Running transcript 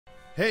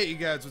Hey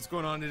guys, what's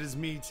going on? It is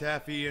me,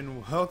 Taffy,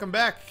 and welcome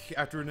back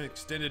after an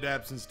extended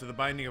absence to the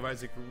Binding of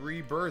Isaac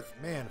Rebirth.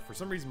 Man, for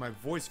some reason my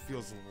voice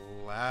feels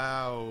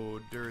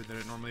louder than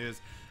it normally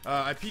is.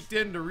 I peeked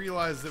in to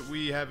realize that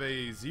we have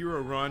a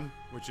 0 run,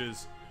 which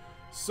is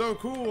so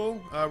cool.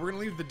 We're going to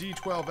leave the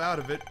D12 out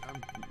of it. I'm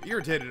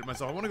irritated at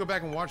myself. I want to go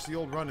back and watch the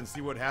old run and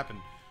see what happened.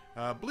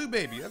 Blue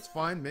Baby, that's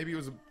fine. Maybe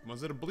it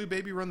was it a Blue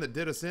Baby run that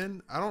did us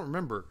in? I don't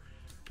remember.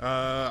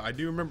 I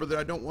do remember that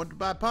I don't want to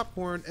buy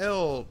popcorn.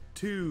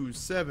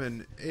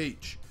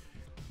 L27H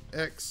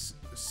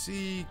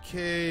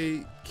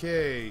XCKK.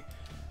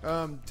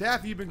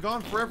 Taffy, you've been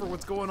gone forever.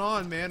 What's going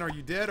on, man? Are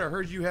you dead? I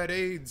heard you had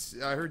AIDS.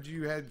 I heard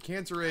you had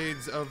cancer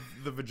AIDS of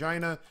the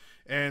vagina,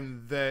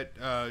 and that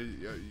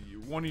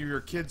one of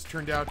your kids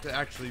turned out to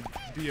actually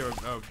be a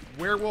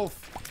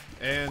werewolf,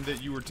 and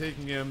that you were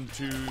taking him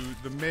to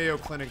the Mayo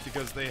Clinic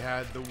because they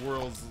had the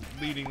world's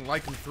leading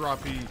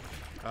lycanthropy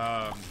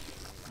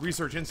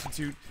research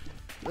institute.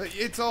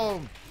 It's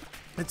all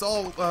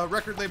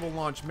record label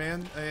launch,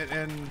 man,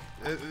 and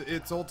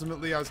it's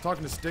ultimately, I was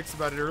talking to Sticks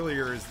about it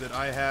earlier, is that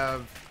I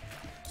have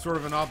sort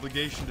of an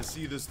obligation to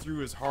see this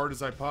through as hard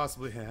as I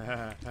possibly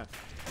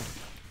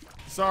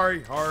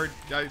sorry, hard,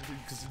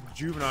 because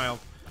juvenile.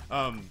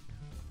 I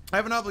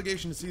have an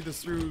obligation to see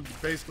this through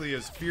basically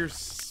as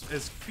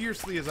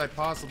fiercely as I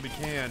possibly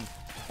can,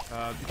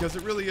 because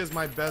it really is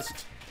my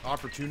best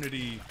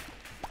opportunity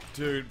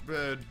to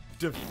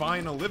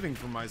define a living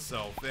for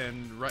myself.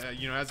 And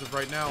you know, as of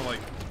right now,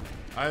 like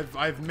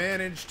I've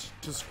managed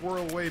to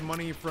squirrel away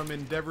money from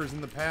endeavors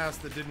in the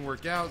past that didn't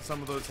work out. Some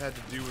of those had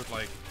to do with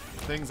like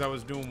things I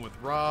was doing with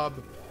Rob,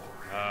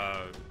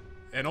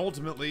 and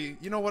ultimately,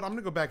 you know what, I'm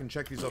gonna go back and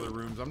check these other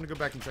rooms.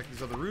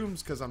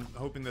 Because I'm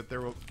hoping that there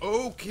will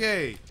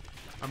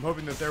I'm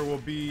hoping that there will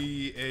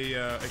be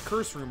a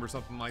curse room or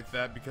something like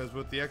that, because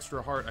with the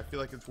extra heart, I feel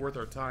like it's worth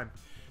our time.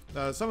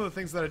 Some of the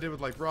things that I did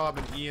with like Rob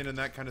and Ian and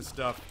that kind of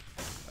stuff,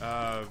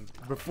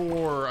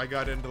 before I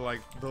got into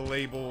like the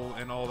label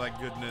and all that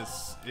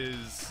goodness,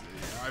 is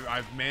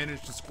I've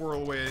managed to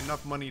squirrel away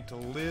enough money to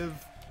live.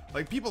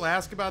 Like, people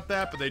ask about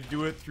that, but they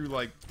do it through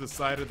like the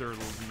side of their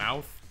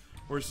mouth,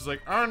 where it's just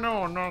like, I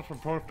know I'm not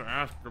supposed to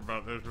ask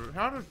about this, but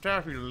how does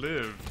Taffy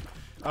live?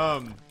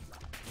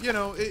 You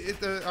know,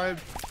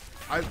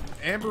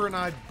 Amber and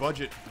I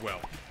budget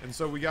well, and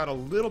so we got a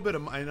little bit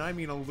of, and I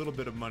mean a little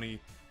bit of money,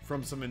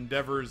 from some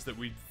endeavors that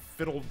we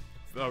fiddle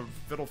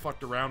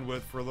fucked around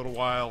with for a little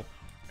while,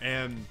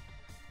 and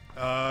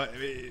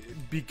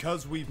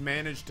because we've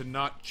managed to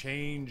not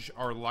change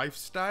our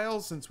lifestyle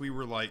since we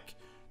were like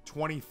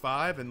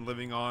 25 and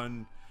living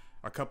on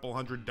a couple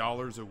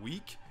 $100s a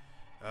week,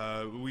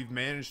 we've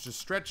managed to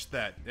stretch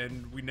that,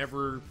 and we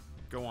never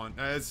go on,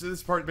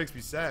 this part makes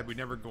me sad, we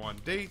never go on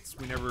dates,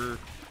 we never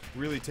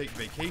really take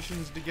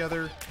vacations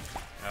together.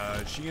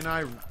 She and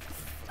I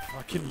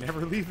fucking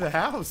never leave the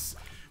house.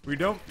 We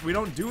don't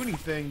do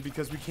anything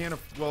because we can't,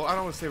 well, I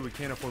don't want to say we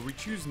can't afford, we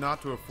choose not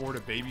to afford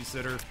a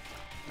babysitter,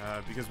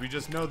 because we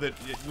just know that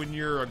when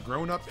you're a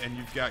grown-up and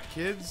you've got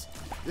kids,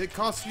 it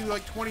costs you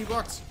like 20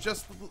 bucks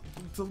just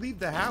to leave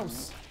the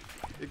house.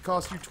 It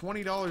costs you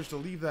 $20 to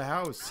leave the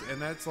house, and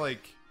that's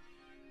like,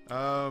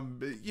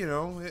 you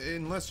know,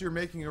 unless you're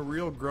making a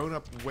real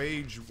grown-up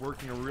wage,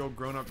 working a real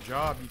grown-up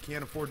job, you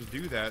can't afford to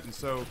do that. And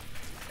so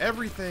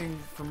everything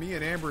for me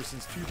and Amber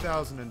since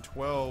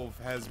 2012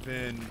 has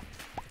been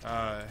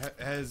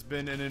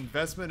an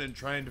investment in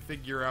trying to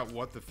figure out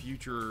what the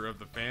future of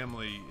the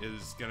family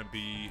is going to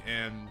be,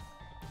 and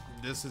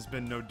this has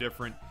been no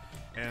different.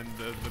 And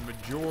the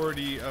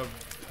majority of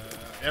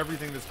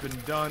everything that's been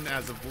done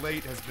as of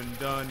late has been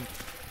done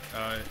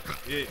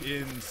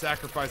in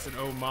sacrifice and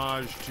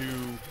homage to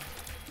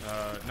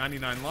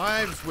 99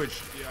 Lives,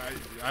 which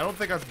I don't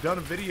think I've done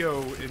a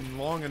video in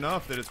long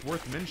enough that it's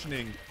worth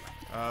mentioning.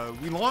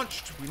 We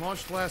launched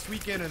last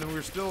weekend, and then we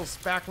were still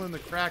spackling the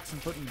cracks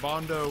and putting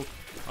Bondo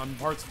on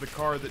parts of the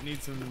car that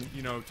need some,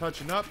 you know,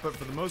 touching up. But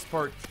for the most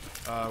part,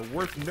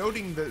 worth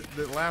noting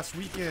that last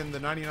weekend, the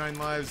 99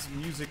 Lives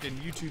music and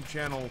YouTube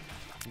channel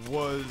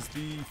was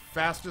the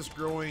fastest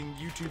growing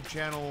YouTube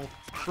channel.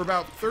 For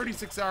about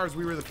 36 hours,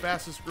 we were the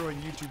fastest growing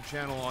YouTube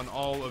channel on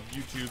all of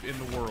YouTube in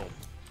the world.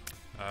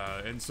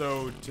 And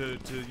so to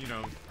you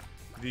know,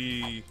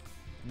 the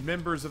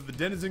members of the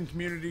Denizen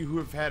community who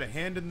have had a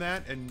hand in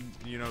that, and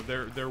you know,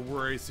 there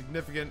were a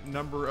significant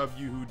number of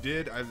you who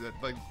did.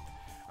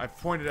 I've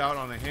pointed out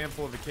on a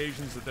handful of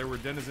occasions that there were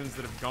denizens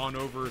that have gone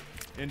over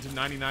into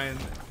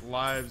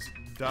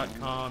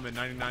 99lives.com and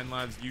 99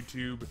 Lives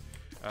YouTube.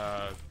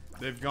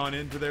 They've gone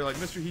into there, like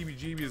Mr.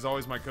 Heebie-Jeebie is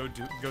always my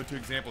go-to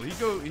example.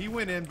 He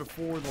went in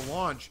before the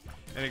launch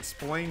and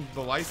explained the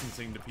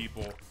licensing to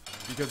people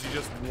because he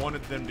just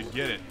wanted them to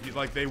get it. He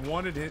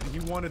wanted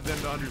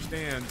them to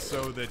understand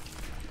so that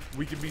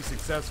we could be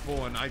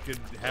successful and I could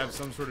have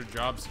some sort of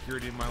job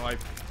security in my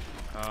life.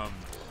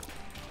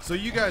 So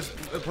you guys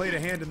played a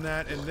hand in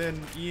that, and then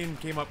Ian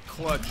came up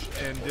clutch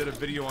and did a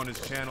video on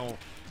his channel,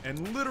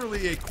 and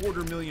literally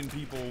 250,000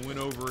 people went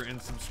over and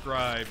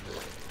subscribed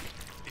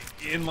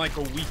in like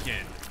a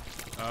weekend.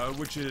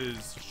 which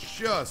is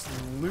just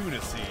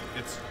lunacy.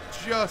 It's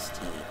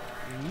just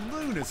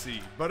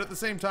lunacy. But at the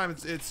same time,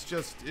 it's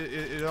just,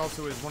 it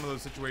also is one of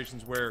those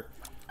situations where,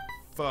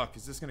 fuck,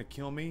 is this gonna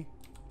kill me?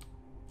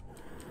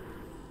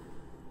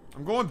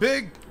 I'm going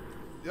big.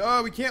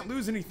 We can't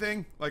lose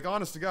anything. Like,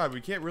 honest to God,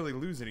 we can't really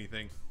lose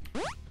anything.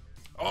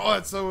 Oh,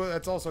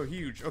 that's also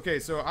huge. Okay,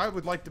 so I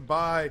would like to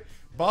buy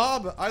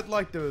Bob. I'd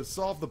like to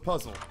solve the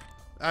puzzle.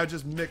 I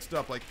just mixed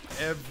up like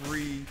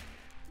every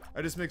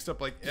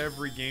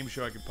game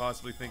show I could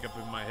possibly think of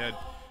in my head.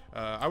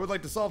 I would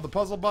like to solve the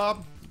puzzle,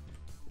 Bob.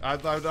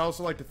 I'd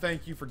also like to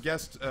thank you for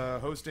guest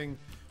hosting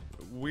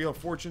Wheel of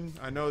Fortune.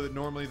 I know that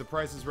normally The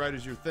Price is Right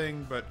is your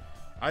thing, but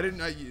I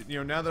didn't. You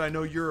know, now that I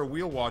know you're a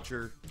wheel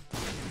watcher,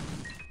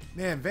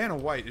 man, Vanna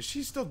White, is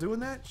she still doing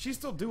that? She's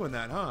still doing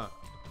that, huh?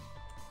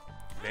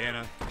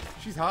 Vanna,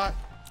 she's hot.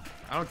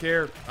 I don't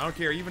care. I don't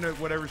care. Even at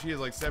whatever she is,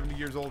 like 70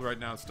 years old right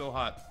now, still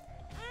hot.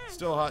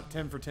 Still hot.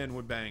 10 for 10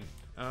 would bang.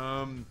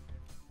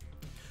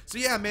 So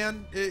yeah,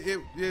 man,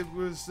 it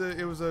was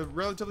a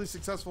relatively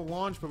successful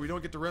launch, but we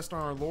don't get to rest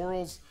on our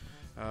laurels.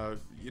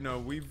 You know,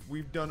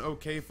 we've done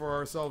okay for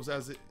ourselves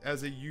as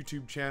a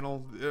YouTube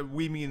channel.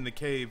 We mean the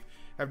Cave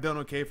have done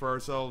okay for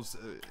ourselves.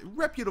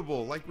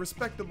 Reputable, like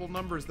respectable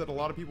numbers that a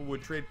lot of people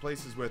would trade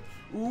places with.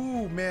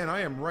 Ooh, man,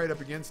 I am right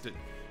up against it.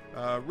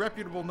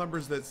 Reputable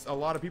numbers that a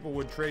lot of people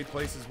would trade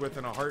places with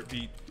in a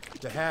heartbeat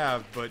to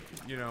have, but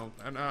you know,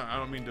 and I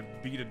don't mean to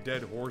beat a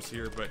dead horse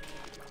here, but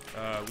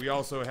we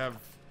also have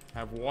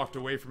walked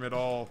away from it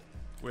all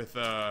with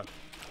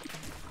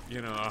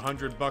you know,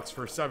 $100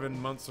 for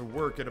 7 months of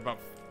work at about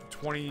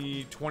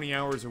 20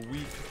 hours a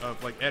week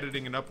of like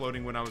editing and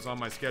uploading when I was on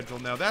my schedule.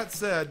 Now that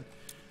said,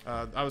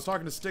 I was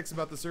talking to Styx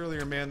about this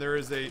earlier, man. There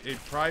is a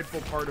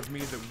prideful part of me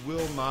that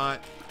will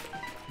not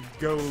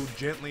go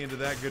gently into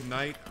that good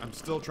night. I'm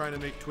still trying to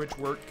make Twitch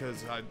work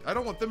because I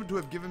don't want them to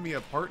have given me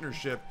a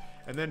partnership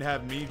and then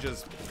have me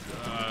just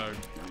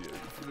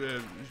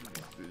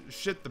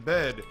shit the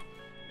bed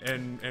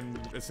and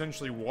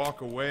essentially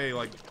walk away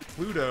like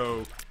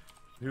Pluto,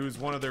 who's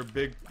one of their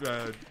big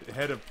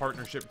head of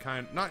partnership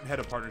not head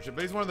of partnership,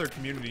 but he's one of their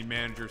community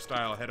manager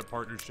style head of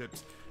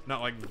partnerships.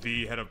 Not like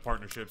the head of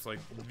partnerships, like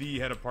the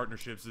head of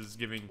partnerships is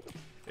giving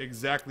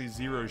exactly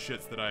 0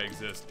 shits that I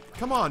exist.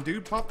 Come on,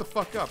 dude, pop the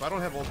fuck up. I don't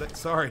have all day.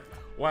 Sorry.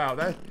 Wow,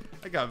 that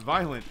got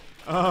violent.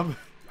 I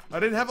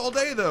didn't have all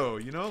day though,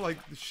 you know,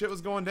 like the shit was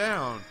going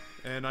down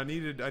and I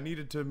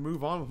needed to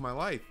move on with my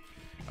life.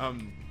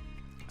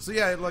 So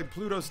yeah, like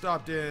Pluto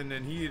stopped in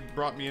and he had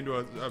brought me into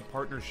a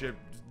partnership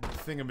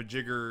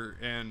thingamajigger,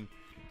 and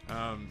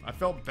I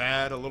felt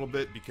bad a little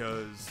bit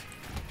because,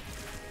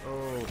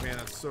 oh man,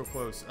 that's so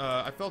close.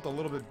 I felt a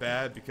little bit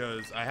bad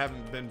because I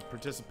haven't been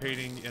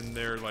participating in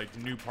their like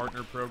new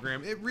partner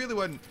program. It really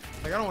wasn't,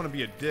 like, I don't want to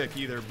be a dick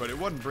either, but it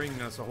wasn't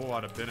bringing us a whole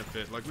lot of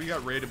benefit. Like, we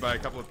got raided by a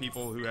couple of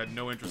people who had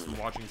no interest in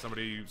watching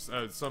somebody,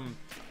 some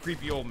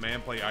creepy old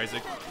man play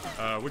Isaac,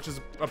 which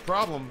is a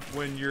problem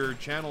when your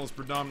channel is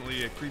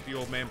predominantly a creepy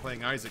old man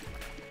playing Isaac.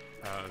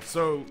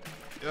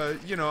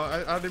 You know,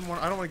 I don't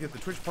want to get the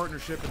Twitch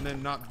partnership and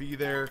then not be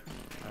there.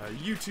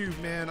 YouTube,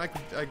 man,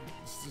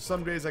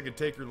 some days I could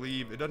take or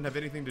leave. It doesn't have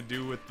anything to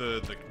do with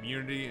the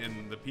community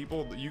and the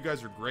people. You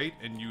guys are great,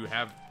 and you've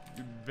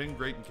been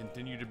great and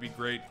continue to be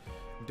great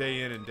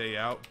day in and day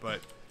out.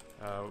 But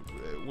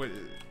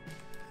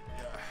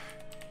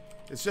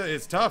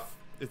it's tough.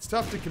 It's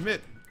tough to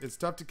commit. It's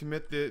tough to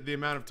commit the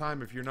amount of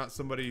time if you're not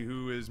somebody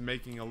who is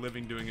making a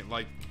living doing it,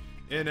 like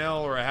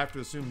NL, or I have to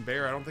assume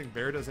Bear. I don't think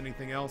Bear does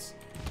anything else.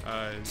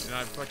 And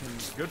I fucking,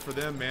 good for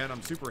them, man.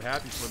 I'm super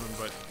happy for them,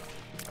 but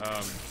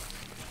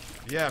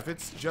yeah, if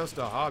it's just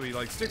a hobby,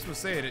 like Styx was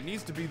saying, it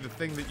needs to be the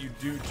thing that you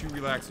do to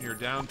relax in your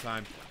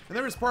downtime. And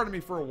there was part of me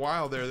for a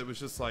while there that was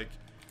just like,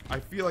 I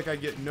feel like I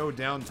get no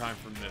downtime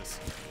from this.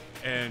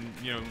 And,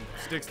 you know,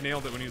 Styx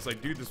nailed it when he was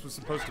like, dude, this was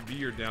supposed to be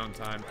your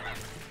downtime.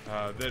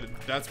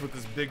 That's what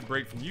this big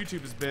break from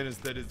YouTube has been, is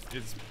that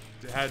it's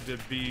had to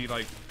be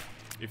like,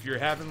 if you're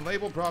having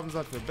label problems,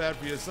 I feel bad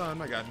for your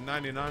son. I got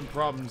 99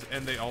 problems,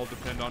 and they all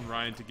depend on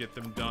Ryan to get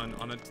them done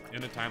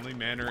in a timely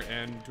manner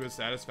and to a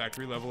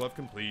satisfactory level of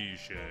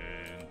completion.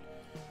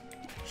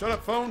 Shut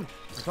up, phone.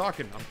 I'm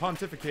talking. I'm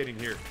pontificating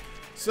here.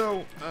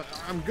 So,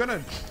 I'm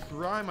gonna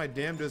try my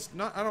damnedest.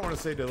 I don't want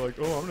to say to like,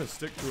 oh, I'm gonna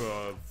stick to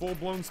a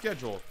full-blown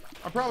schedule.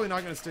 I'm probably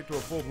not gonna stick to a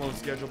full-blown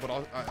schedule,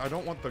 but I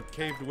don't want the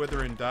cave to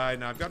wither and die.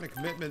 Now, I've gotten a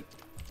commitment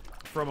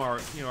from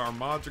our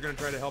mods are gonna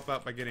try to help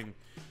out by getting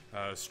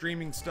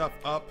streaming stuff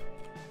up.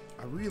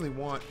 I really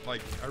want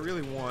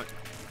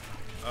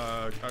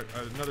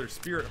another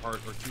spirit heart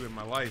or two in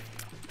my life.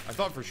 I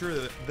thought for sure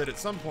that at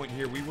some point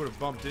here we would have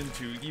bumped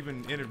into,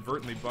 even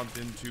inadvertently bumped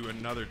into,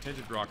 another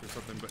tinted rock or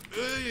something, but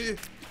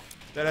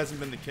that hasn't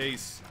been the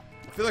case.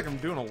 I feel like I'm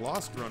doing a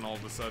lost run all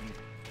of a sudden.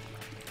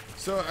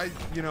 So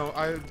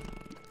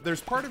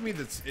there's part of me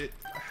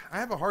I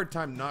have a hard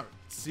time not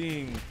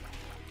seeing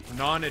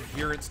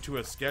non-adherence to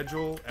a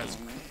schedule as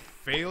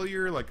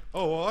failure. Like,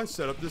 oh, well, I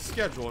set up this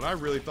schedule and I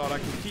really thought I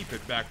could keep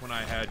it back when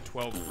I had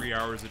 12 free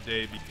hours a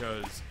day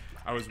because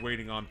I was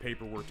waiting on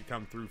paperwork to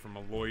come through from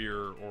a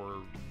lawyer or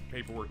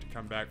paperwork to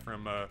come back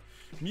from a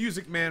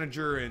music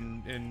manager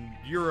in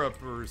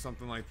Europe or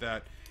something like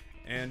that.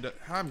 And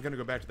I'm going to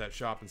go back to that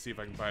shop and see if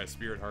I can buy a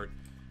spirit heart.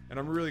 And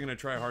I'm really going to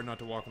try hard not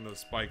to walk on those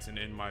spikes and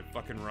end my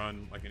fucking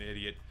run like an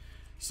idiot.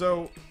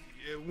 So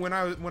when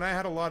I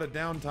had a lot of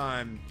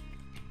downtime,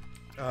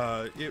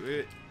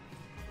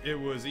 it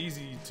was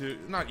easy to,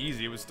 not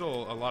easy, it was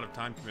still a lot of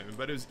time commitment,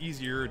 but it was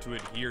easier to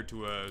adhere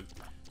to a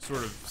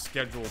sort of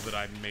schedule that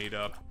I made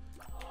up.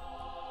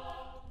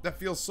 That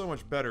feels so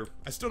much better.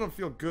 I still don't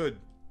feel good.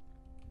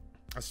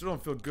 I still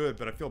don't feel good,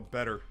 but I feel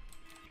better.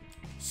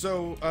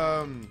 So,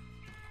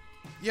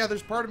 yeah,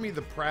 there's part of me,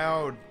 the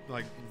proud,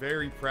 like,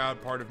 very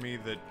proud part of me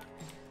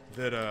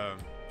that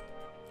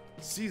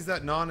sees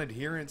that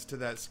non-adherence to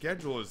that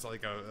schedule as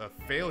like a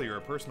failure,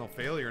 a personal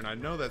failure, and I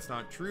know that's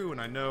not true,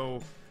 and I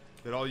know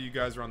that all you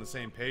guys are on the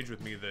same page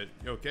with me that,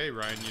 okay,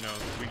 Ryan, you know,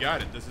 we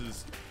got it. This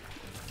is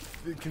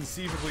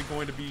conceivably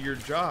going to be your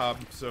job,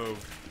 so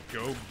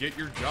go get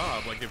your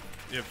job. Like,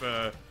 if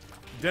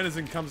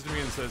Denizen comes to me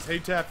and says, hey,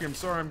 Taffy, I'm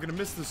sorry, I'm going to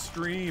miss the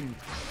stream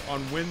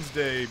on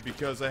Wednesday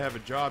because I have a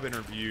job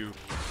interview,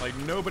 like,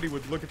 nobody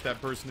would look at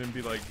that person and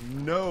be like,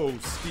 no,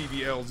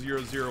 Stevie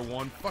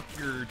L001, fuck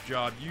your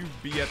job, you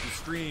be at the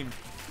stream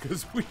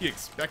because we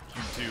expect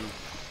you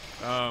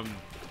to.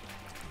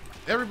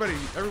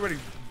 Everybody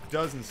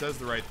does and says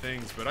the right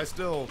things, but I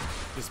still,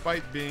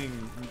 despite being,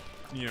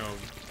 you know,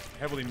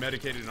 heavily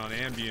medicated on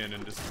Ambien,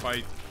 and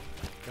despite,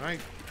 can I,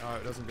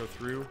 it doesn't go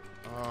through.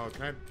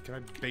 Can I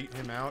bait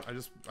him out? I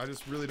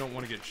just really don't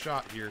want to get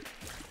shot here.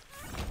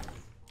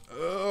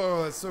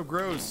 Oh, that's so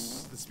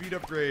gross. The speed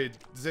upgrade.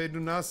 They do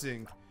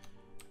nothing.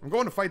 I'm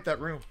going to fight that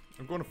room.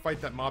 I'm going to fight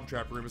that mob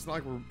trap room. It's not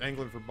like we're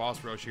angling for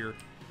boss rush here.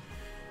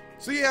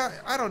 So yeah,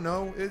 I don't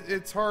know.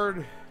 It's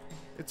hard.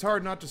 It's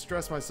hard not to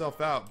stress myself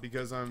out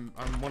because I'm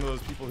one of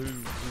those people who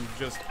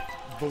just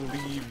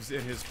believes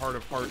in his heart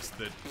of hearts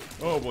that,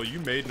 oh, well, you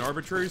made an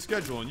arbitrary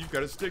schedule and you've got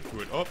to stick to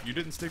it. Oh, you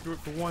didn't stick to it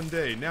for one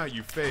day. Now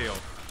you fail.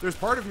 There's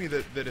part of me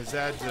that has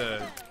had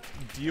to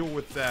deal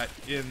with that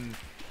in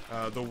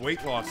the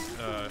weight loss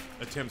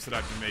attempts that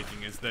I've been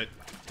making. Is that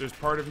there's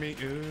part of me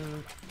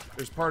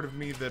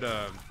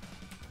that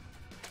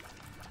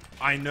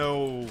I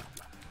know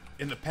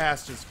in the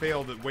past has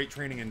failed at weight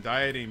training and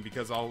dieting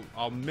because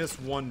I'll miss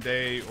one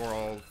day or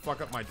I'll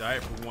fuck up my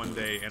diet for one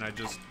day, and I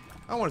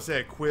don't want to say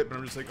I quit, but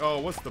I'm just like, oh,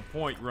 what's the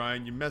point,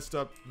 Ryan? You messed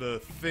up the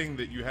thing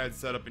that you had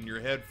set up in your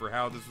head for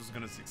how this was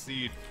going to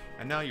succeed,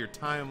 and now your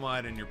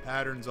timeline and your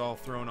patterns all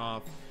thrown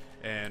off,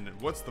 and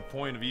what's the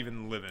point of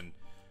even living?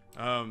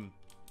 And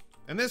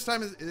this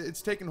time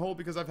it's taken hold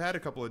because I've had a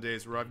couple of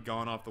days where I've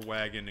gone off the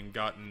wagon and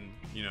gotten,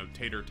 you know,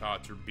 tater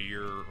tots or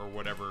beer or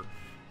whatever,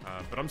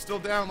 but I'm still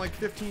down like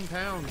 15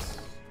 pounds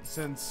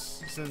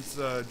since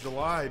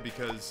July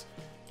because,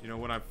 you know,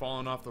 when I've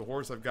fallen off the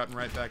horse, I've gotten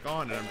right back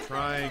on, and I'm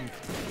trying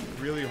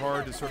really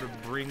hard to sort of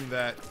bring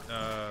that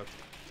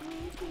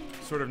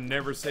sort of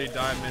never say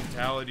die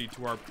mentality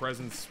to our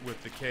presence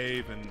with the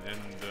cave and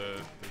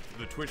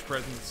the Twitch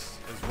presence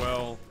as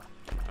well.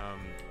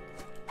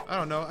 I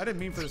don't know. I didn't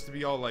mean for this to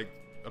be all like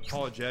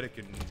apologetic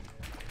and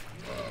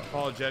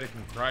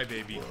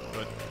crybaby,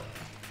 but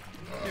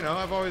you know,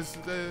 I've always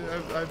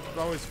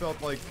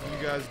felt like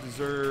you guys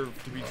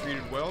deserve to be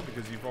treated well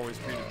because you've always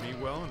treated me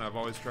well, and I've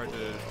always tried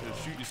to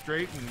shoot you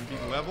straight and be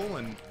level,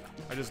 and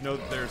I just know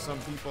that there are some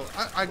people,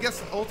 I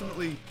guess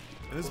ultimately,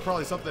 and this is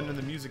probably something in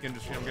the music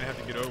industry I'm gonna have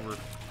to get over,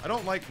 I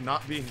don't like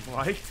not being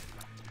liked,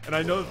 and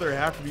I know that there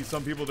have to be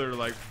some people that are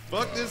like,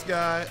 fuck this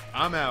guy,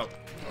 I'm out.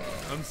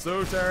 I'm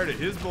so tired of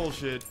his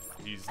bullshit.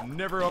 He's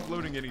never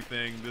uploading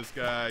anything. This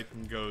guy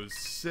can go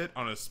sit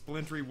on a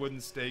splintery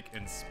wooden stake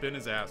and spin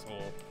his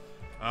asshole.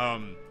 I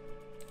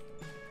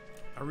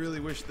really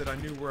wish that I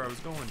knew where I was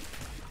going.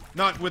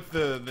 Not with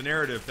the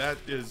narrative. That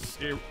is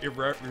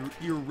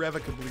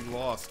irrevocably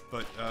lost,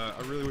 but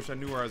I really wish I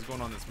knew where I was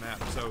going on this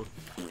map. So,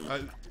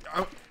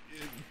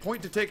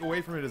 point to take away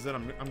from it is that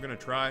I'm gonna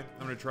try.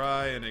 I'm gonna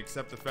try and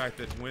accept the fact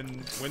that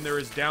when there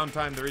is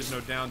downtime, there is no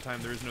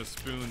downtime. There is no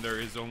spoon. There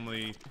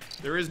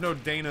is no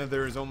Dana.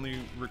 There is only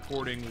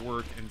recording,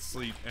 work, and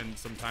sleep, and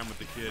some time with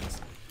the kids.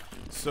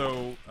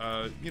 So,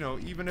 you know,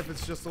 even if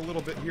it's just a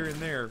little bit here and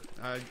there,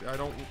 I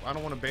don't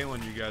want to bail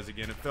on you guys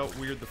again. It felt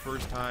weird the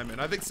first time, and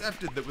I've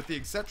accepted that with the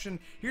exception.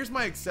 Here's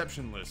my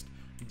exception list: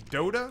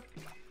 Dota,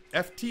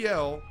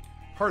 FTL,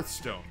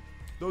 Hearthstone.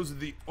 Those are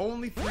the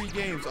only 3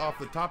 games off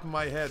the top of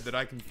my head that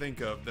I can think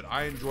of that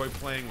I enjoy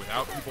playing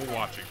without people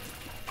watching.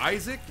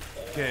 Isaac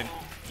can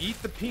eat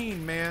the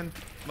peen, man.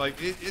 Like,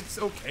 it's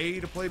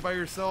okay to play by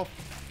yourself,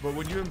 but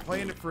when you've been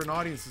playing it for an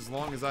audience as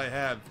long as I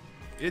have,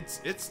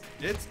 it's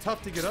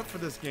tough to get up for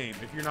this game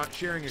if you're not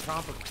sharing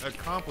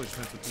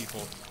accomplishments with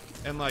people.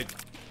 And like,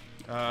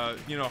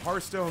 you know,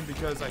 Hearthstone,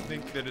 because I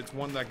think that it's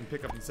one that I can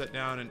pick up and set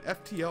down, and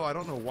FTL, I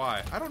don't know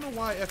why. I don't know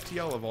why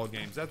FTL of all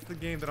games. That's the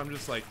game that I'm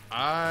just like,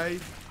 I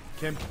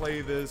can play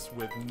this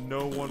with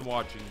no one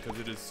watching because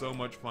it is so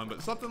much fun.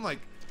 But something like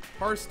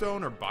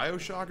Hearthstone or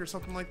Bioshock or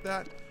something like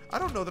that, I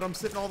don't know that I'm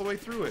sitting all the way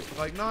through it.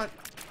 Like, not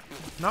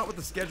Not with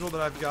the schedule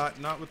that I've got,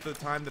 not with the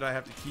time that I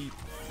have to keep.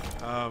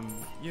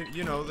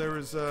 You know,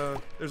 there's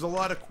a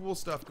lot of cool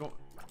stuff going.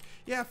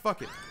 Yeah,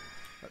 fuck it.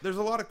 There's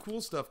a lot of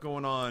cool stuff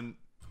going on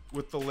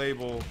with the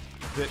label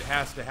that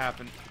has to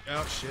happen.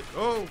 Oh shit.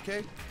 Oh,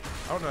 okay.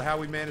 I don't know how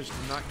we managed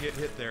to not get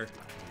hit there.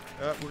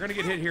 We're gonna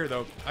get hit here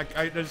though.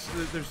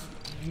 There's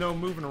no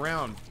moving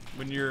around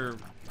when you're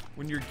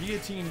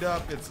guillotined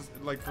up. It's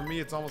like, for me,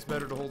 it's almost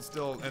better to hold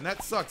still, and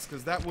that sucks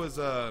because that was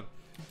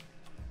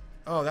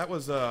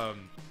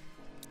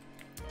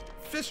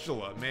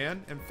fistula,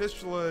 man, and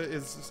fistula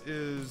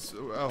is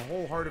a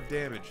whole heart of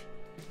damage.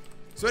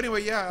 So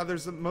anyway, yeah,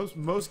 there's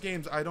most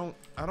games I don't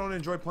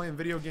enjoy playing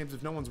video games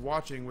if no one's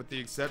watching, with the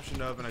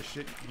exception of, and I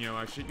shit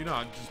you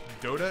not, just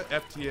Dota,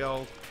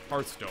 FTL,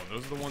 Hearthstone.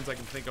 Those are the ones I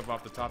can think of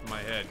off the top of my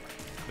head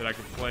that I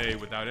could play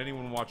without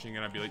anyone watching,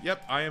 and I'd be like,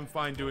 yep, I am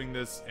fine doing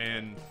this,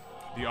 and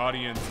the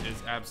audience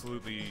is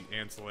absolutely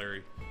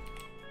ancillary.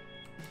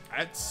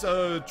 That's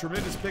a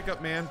tremendous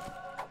pickup, man.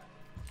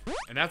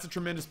 And that's a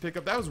tremendous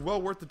pickup. That was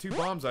well worth the 2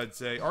 bombs, I'd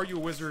say. Are you a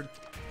wizard?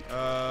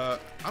 I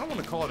don't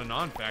want to call it a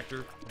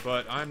non-factor,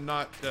 but I'm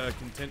not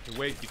content to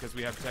wait because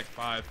we have Tech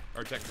 5,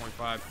 or Tech Point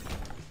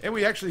 5. And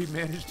we actually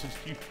managed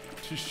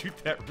to shoot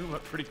that room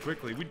up pretty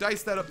quickly. We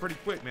diced that up pretty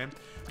quick, man.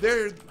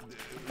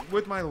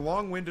 With my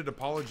long-winded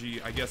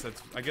apology, I guess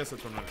that's what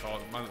I'm gonna call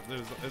it.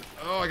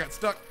 Oh, I got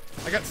stuck.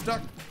 I got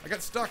stuck.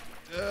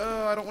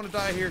 I don't want to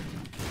die here.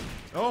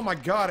 Oh my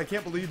god, I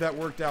can't believe that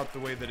worked out the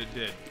way that it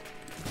did.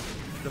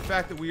 The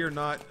fact that we are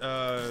not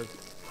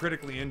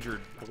critically injured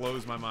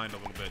blows my mind a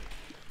little bit.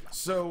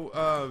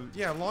 So,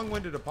 yeah,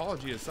 long-winded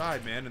apology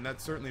aside, man, and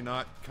that's certainly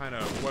not kind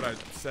of what I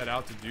set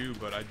out to do,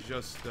 but I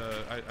just,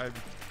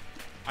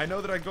 I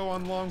know that I go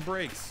on long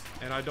breaks,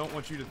 and I don't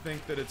want you to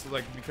think that it's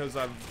like because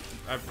I've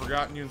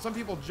forgotten you. And some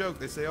people joke,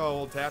 they say, oh,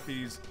 old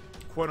Taffy's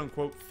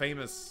quote-unquote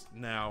famous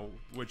now,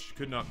 which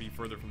could not be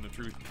further from the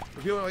truth.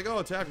 But people are like,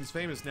 oh, Taffy's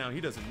famous now, he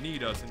doesn't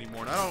need us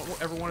anymore. And I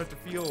don't ever want it to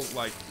feel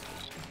like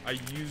I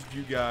used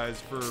you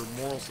guys for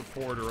moral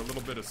support or a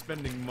little bit of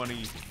spending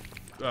money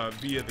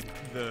via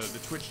the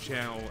Twitch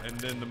channel, and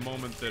then the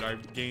moment that I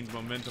gained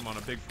momentum on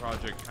a big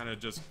project, kind of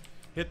just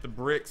hit the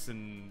bricks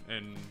and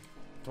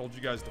told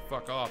you guys to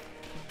fuck off.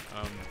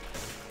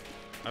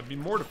 I'd be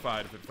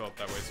mortified if it felt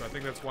that way. So I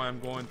think that's why I'm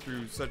going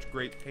through such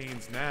great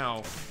pains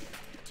now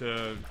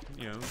to,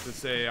 you know, to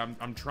say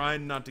I'm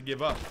trying not to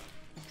give up.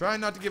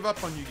 Trying not to give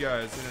up on you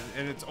guys,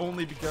 and it's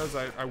only because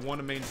I want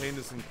to maintain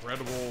this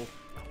incredible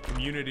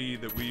community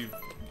that we've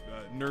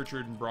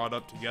nurtured and brought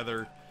up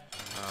together.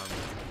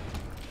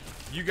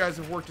 You guys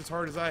have worked as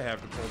hard as I have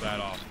to pull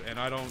that off, and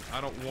I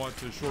don't want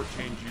to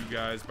shortchange you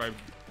guys by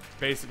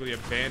basically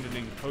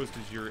abandoning the post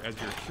as your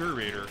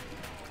curator.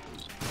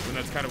 And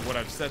that's kind of what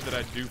I've said that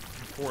I'd do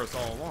for us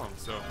all along.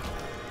 So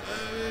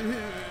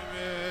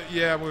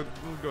yeah, we'll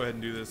go ahead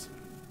and do this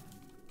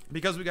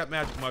because we got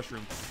magic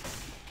mushroom.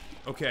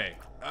 Okay.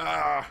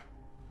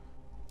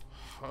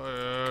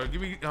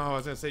 Give me. Oh, I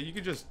was gonna say you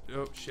could just.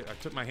 Oh shit! I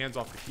took my hands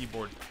off the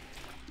keyboard.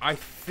 I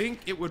think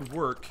it would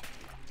work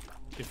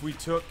if we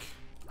took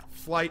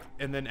Flight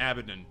and then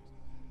Abaddon.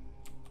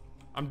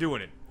 I'm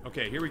doing it.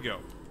 Okay, here we go.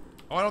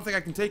 Oh, I don't think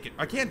I can take it.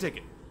 I can take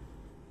it.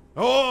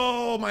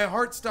 Oh, my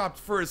heart stopped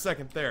for a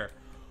second there.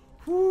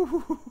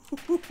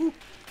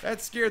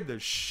 That scared the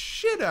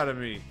shit out of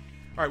me.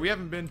 All right, we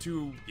haven't been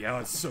to. Yeah,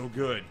 that's so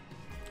good.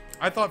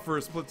 I thought for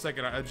a split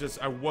second,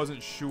 I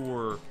wasn't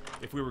sure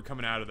if we were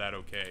coming out of that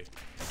okay.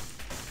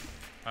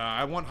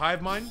 I want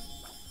Hive Mind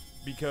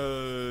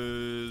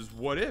because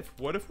what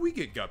if we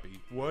get Guppy?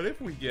 What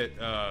if we get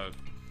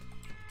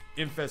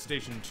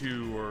Infestation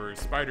 2 or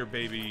Spider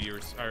Baby or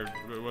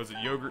was it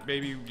Yogurt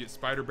Baby? We get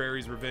Spider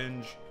Berry's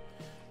Revenge.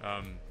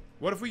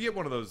 What if we get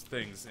one of those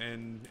things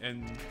and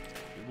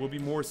we'll be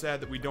more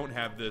sad that we don't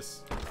have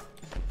this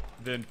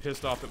than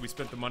pissed off that we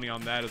spent the money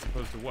on that as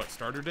opposed to what?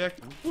 Starter deck?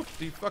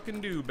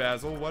 Whoop-de-fucking-do,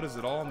 Basil. What does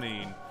it all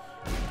mean?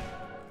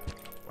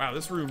 Wow,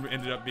 this room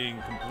ended up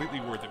being completely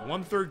worth it.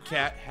 1/3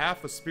 cat,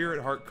 half a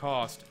spirit heart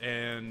cost,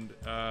 and,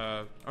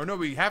 or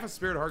no, half a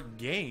spirit heart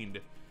gained.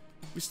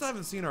 We still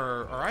haven't seen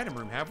our item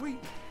room, have we?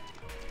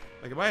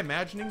 Like, am I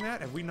imagining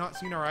that? Have we not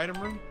seen our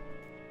item room?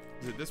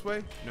 Is it this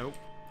way? Nope.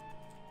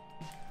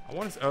 I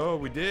want to. Oh,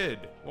 we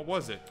did. What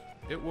was it?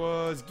 It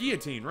was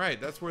Guillotine, right?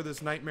 That's where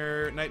this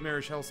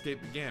nightmarish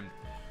hellscape began.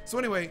 So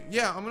anyway,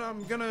 yeah,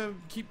 I'm gonna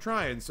keep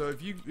trying. So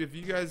if you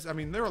guys, I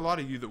mean, there are a lot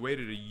of you that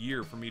waited a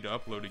year for me to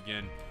upload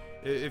again.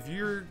 If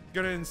you're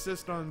gonna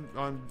insist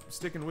on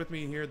sticking with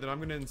me here, then I'm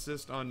gonna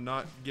insist on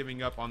not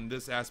giving up on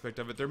this aspect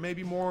of it. There may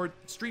be more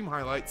stream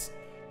highlights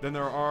than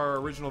there are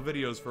original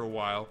videos for a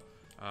while,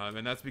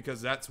 and that's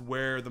because that's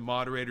where the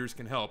moderators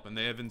can help, and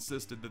they have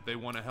insisted that they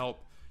want to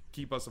help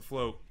keep us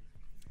afloat.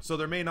 So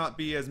there may not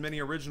be as many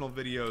original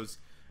videos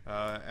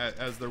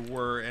as there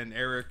were, and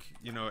Eric,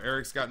 you know,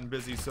 Eric's gotten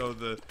busy, so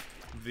the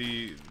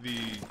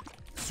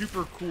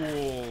super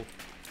cool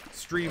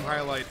stream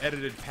highlight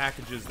edited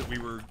packages that we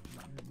were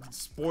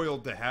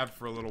spoiled to have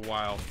for a little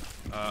while,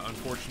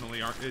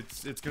 unfortunately, aren't.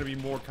 It's going to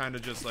be more kind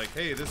of just like,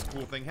 hey, this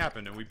cool thing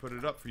happened, and we put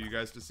it up for you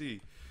guys to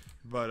see.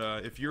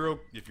 But if you're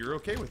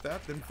okay with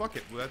that, then fuck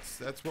it. Well,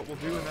 that's what we'll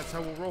do, and that's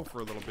how we'll roll for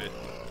a little bit.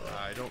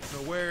 I don't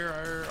know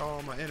where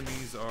all my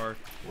enemies are.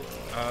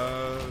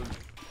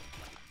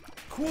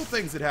 Cool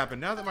things that happen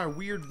now that my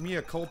weird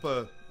mea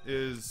culpa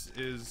is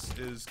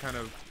kind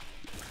of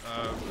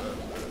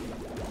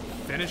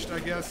finished, I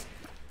guess.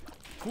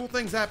 Cool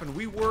things happen.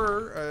 We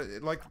were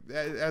like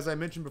as I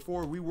mentioned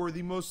before, we were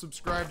the most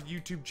subscribed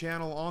YouTube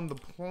channel on the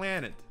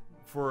planet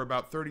for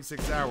about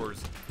 36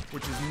 hours,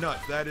 which is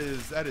nuts. That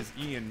is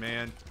Ian,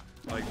 man.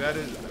 Like, that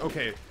is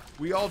okay.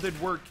 We all did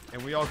work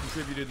and we all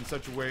contributed in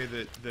such a way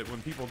that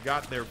when people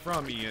got there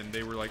from Ian,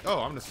 they were like, oh,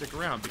 I'm gonna stick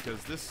around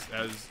because this,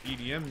 as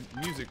EDM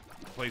music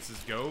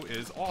places go,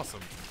 is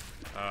awesome.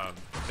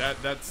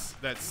 That's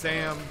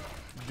Sam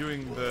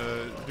doing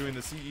the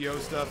CEO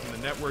stuff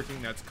and the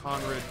networking. That's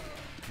Conrad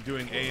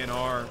doing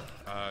A&R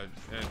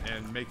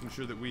and making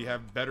sure that we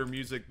have better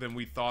music than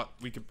we thought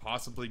we could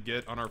possibly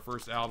get on our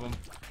first album,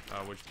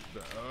 which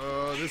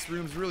this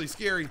room's really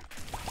scary.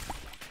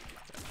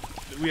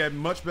 We had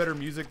much better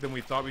music than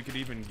we thought we could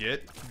even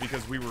get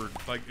because we were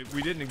like,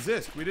 we didn't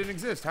exist.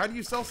 How do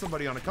you sell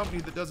somebody on a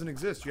company that doesn't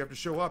exist? You have to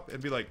show up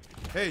and be like,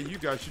 hey, you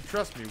guys should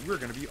trust me, we're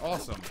gonna be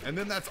awesome. And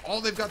then that's all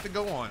they've got to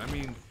go on. I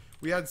mean,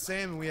 we had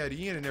Sam and we had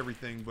Ian and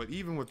everything, but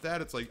even with that,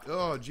 it's like,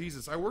 oh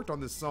Jesus, I worked on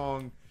this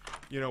song,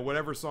 you know,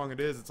 whatever song it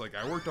is, it's like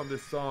I worked on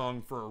this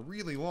song for a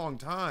really long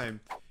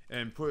time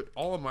and put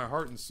all of my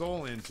heart and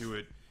soul into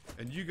it,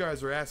 and you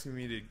guys are asking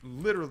me to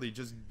literally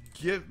just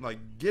give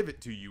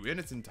it to you in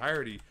its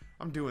entirety.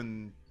 I'm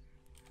doing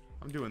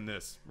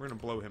this. We're gonna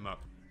blow him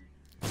up.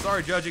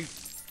 Sorry, Judgy.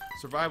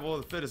 Survival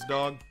of the fittest,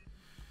 dog.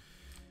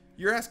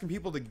 You're asking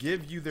people to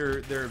give you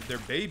their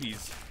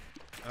babies.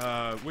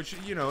 Which,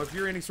 you know, if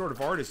you're any sort of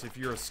artist, if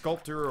you're a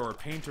sculptor or a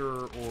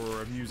painter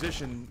or a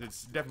musician,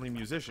 it's definitely a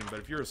musician, but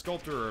if you're a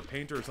sculptor or a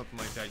painter or something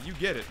like that, you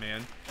get it,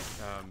 man.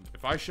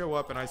 If I show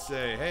up and I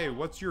say, hey,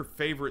 what's your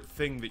favorite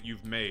thing that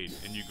you've made?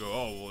 And you go,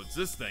 oh, well, it's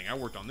this thing. I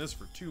worked on this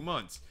for 2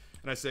 months.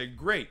 And I say,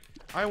 great,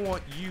 I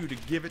want you to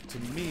give it to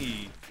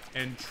me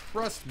and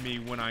trust me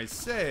when I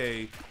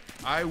say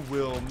I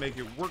will make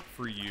it work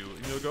for you.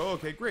 And you'll go,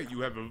 okay, great,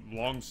 you have a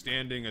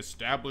long-standing,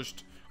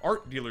 established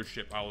art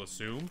dealership, I'll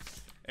assume.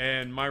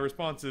 And my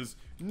response is,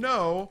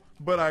 no,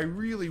 but I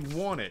really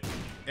want it.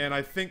 And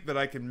I think that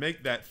I can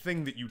make that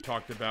thing that you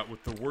talked about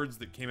with the words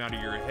that came out of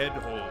your head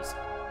holes.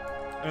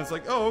 And it's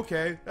like, oh,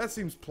 okay, that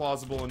seems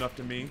plausible enough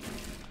to me.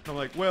 I'm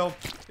like, well,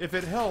 if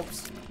it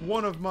helps,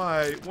 one of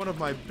my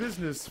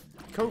business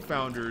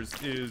co-founders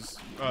is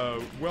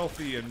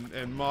wealthy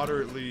and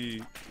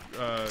moderately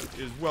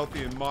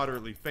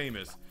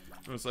famous.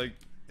 And it's like,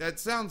 that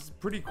sounds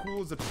pretty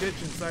cool as a pitch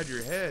inside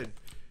your head.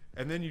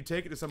 And then you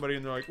take it to somebody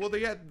and they're like, well,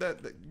 they had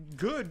that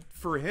good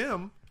for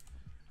him,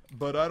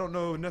 but I don't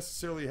know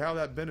necessarily how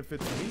that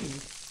benefits me.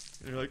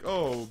 And you're like,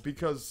 oh,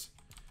 because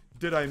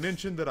did I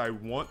mention that I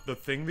want the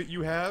thing that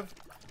you have?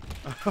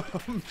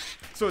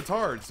 So it's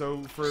hard.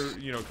 So for,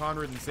 you know,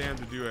 Conrad and Sam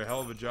to do a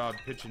hell of a job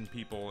pitching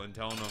people and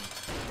telling them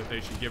that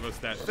they should give us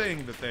that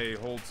thing that they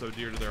hold so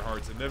dear to their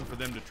hearts, and then for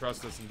them to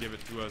trust us and give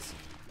it to us,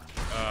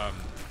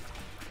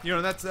 you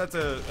know, that's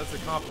a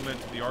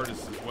compliment to the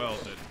artists as well,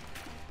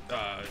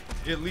 that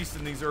at least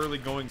in these early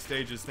going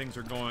stages, things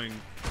are going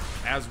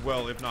as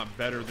well, if not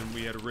better, than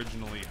we had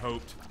originally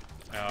hoped.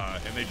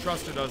 And they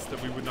trusted us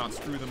that we would not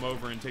screw them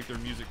over and take their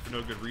music for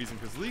no good reason.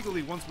 Because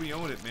legally, once we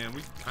own it, man,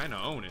 we kind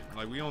of own it.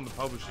 Like, we own the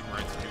publishing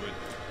rights to it.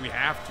 We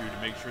have to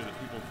make sure that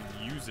people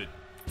can use it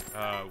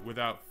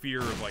without fear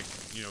of, like,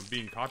 you know,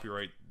 being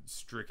copyright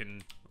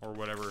stricken or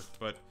whatever.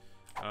 But,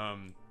 wow,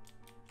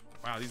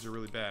 these are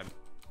really bad.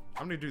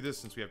 I'm going to do this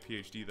since we have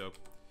PhD, though.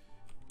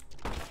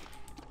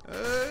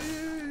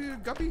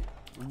 Guppy?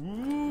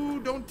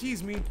 Ooh, don't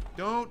tease me.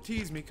 Don't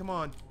tease me. Come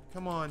on.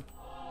 Come on.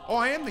 Oh,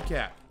 I am the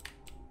cat.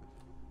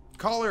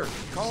 Collar,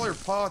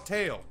 paw,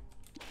 tail.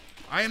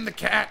 I am the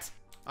cat.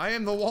 I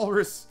am the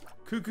walrus.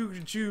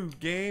 Cuckoo choo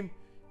game.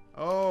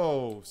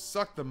 Oh,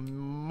 suck the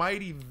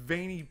mighty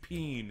veiny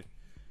peen.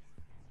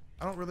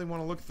 I don't really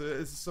want to look at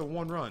this is a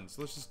one run,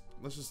 so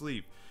let's just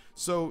leave.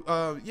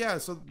 So yeah,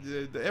 so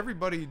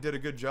everybody did a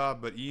good job,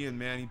 but Ian,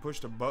 man, he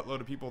pushed a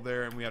buttload of people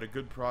there, and we had a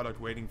good product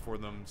waiting for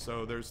them.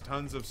 So there's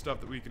tons of stuff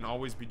that we can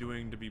always be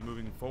doing to be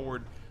moving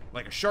forward.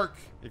 Like a shark,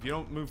 if you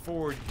don't move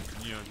forward,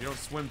 you know, if you don't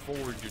swim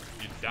forward, you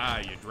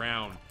die, you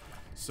drown.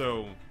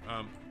 So,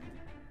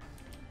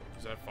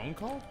 is that a phone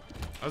call?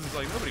 I was just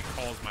like, nobody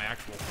calls my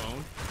actual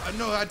phone.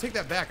 No, I take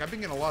that back. I've been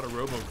getting a lot of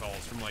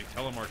robocalls from, like,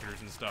 telemarketers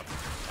and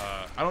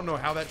stuff. I don't know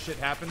how that shit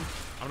happened.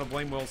 I'm gonna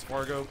blame Wells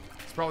Fargo.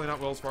 It's probably not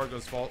Wells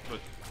Fargo's fault, but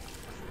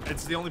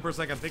it's the only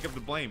person I can think of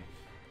to blame.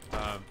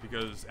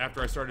 Because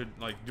after I started,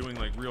 like, doing,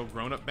 like, real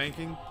grown-up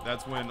banking,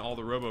 that's when all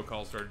the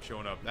robocalls started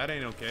showing up. That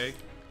ain't okay.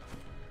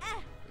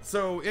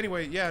 So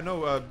anyway, yeah,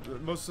 no,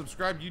 most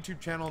subscribed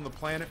YouTube channel on the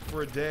planet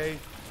for a day,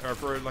 or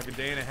for like a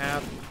day and a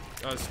half.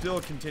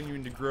 Still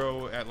continuing to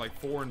grow at like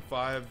 4 and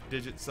 5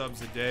 digit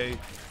subs a day.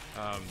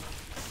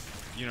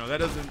 You know, that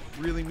doesn't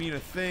really mean a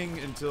thing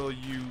until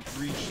you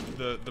reach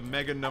the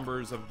mega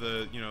numbers of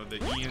the, you know, the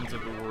Ians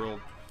of the world.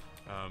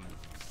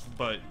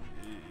 But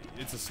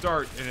it's a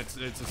start, and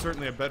it's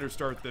certainly a better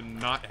start than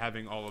not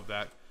having all of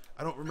that.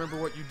 I don't remember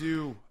what you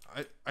do.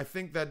 I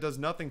think that does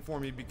nothing for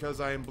me because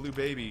I am Blue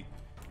Baby.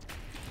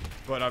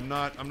 But I'm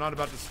not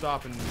about to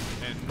stop and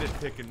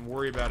nitpick and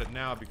worry about it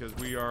now because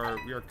we are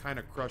kind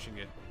of crushing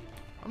it.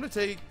 I'm gonna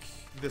take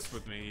this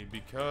with me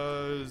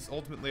because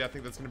ultimately I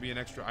think that's gonna be an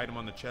extra item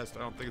on the chest. I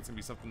don't think it's gonna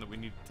be something that we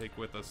need to take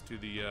with us to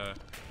the.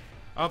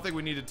 I don't think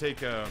we need to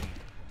take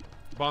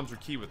bombs or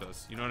key with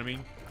us. You know what I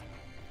mean?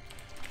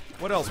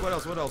 What else? What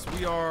else? What else?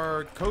 We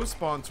are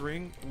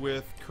co-sponsoring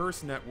with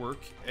Curse Network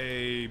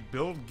a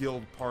build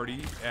guild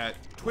party at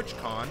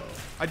TwitchCon.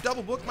 I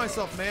double booked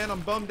myself, man.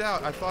 I'm bummed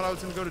out. I thought I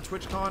was going to go to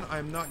TwitchCon. I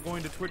am not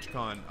going to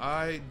TwitchCon.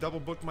 I double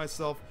booked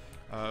myself.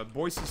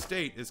 Boise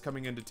State is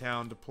coming into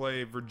town to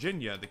play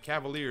Virginia, the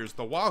Cavaliers,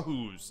 the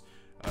Wahoos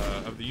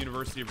of the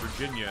University of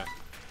Virginia.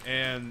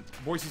 And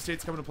Boise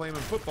State's coming to play them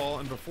in football.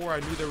 And before I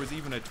knew there was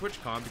even a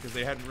TwitchCon, because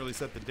they hadn't really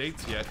set the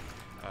dates yet,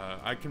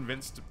 I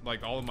convinced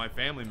like all of my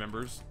family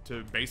members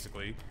to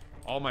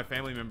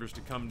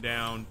come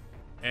down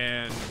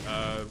and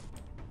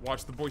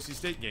watch the Boise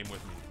State game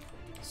with me.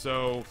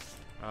 So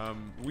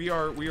we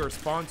are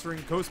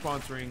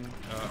co-sponsoring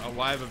a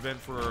live event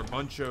for a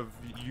bunch of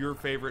your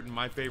favorite and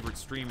my favorite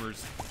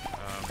streamers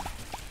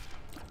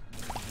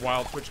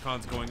while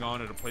TwitchCon's going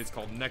on at a place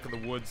called Neck of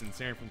the Woods in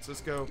San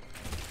Francisco.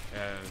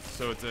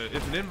 So it's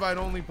an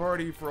invite-only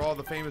party for all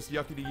the famous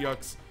Yuckity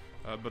Yucks.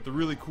 But the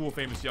really cool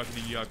famous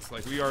Yuckity Yucks,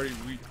 like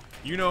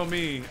you know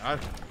me,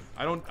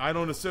 I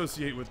don't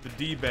associate with the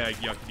D-bag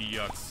Yuckity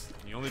Yucks.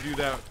 You only do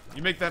that,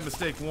 you make that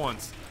mistake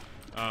once.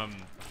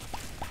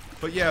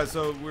 But yeah,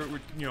 so we're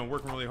you know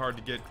working really hard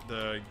to get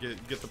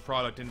the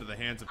product into the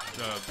hands of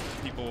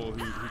people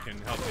who can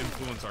help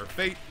influence our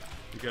fate,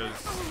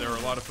 because there are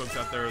a lot of folks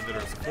out there that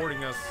are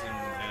supporting us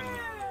and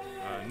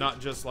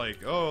not just like,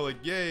 oh, like,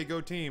 yay, go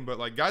team, but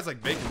like guys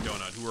like Bacon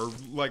Donut who are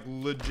like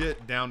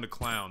legit down to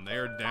clown. They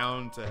are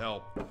down to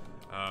help.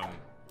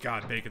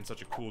 God, Bacon's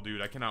such a cool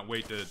dude. I cannot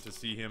wait to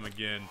see him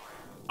again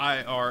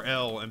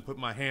IRL and put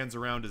my hands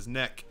around his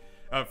neck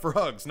for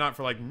hugs, not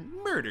for like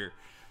murder.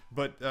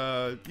 But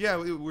yeah,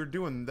 we're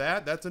doing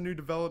that. That's a new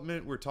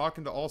development. We're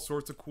talking to all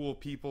sorts of cool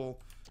people.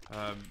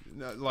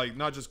 Like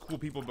not just cool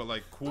people, but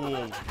like cool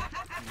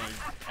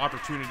like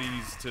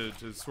opportunities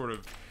to sort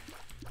of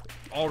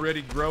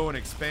already grow and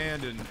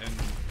expand and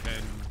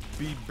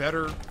be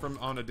better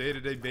on a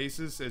day-to-day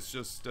basis. It's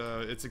just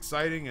it's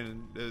exciting,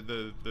 and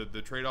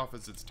the trade-off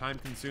is it's time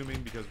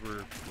consuming because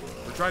we're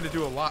trying to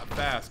do a lot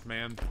fast,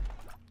 man.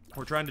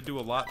 We're trying to do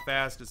a lot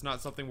fast. It's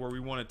not something where we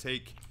want to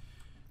take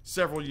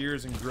several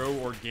years and grow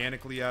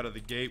organically out of the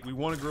gate. We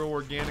want to grow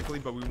organically,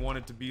 but we want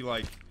it to be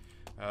like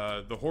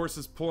the horse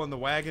is pulling the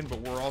wagon, but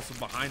we're also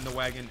behind the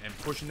wagon and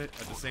pushing it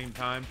at the same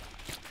time.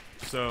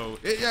 So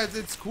yeah,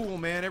 it's cool,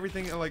 man.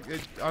 Everything like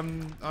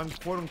I'm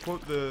quote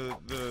unquote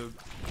the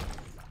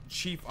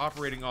chief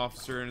operating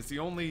officer, and it's the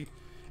only.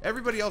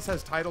 Everybody else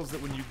has titles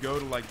that when you go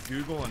to like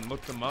Google and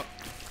look them up,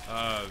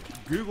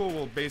 Google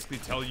will basically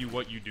tell you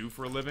what you do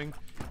for a living,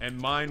 and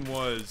mine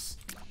was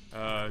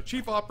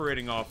chief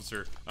operating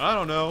officer. I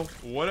don't know,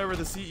 whatever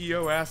the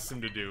CEO asks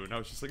him to do, and I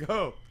was just like,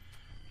 oh,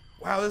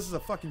 wow, this is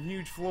a fucking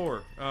huge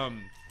floor.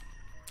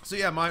 So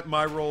yeah,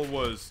 my role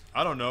was,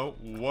 I don't know,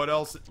 what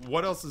else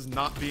is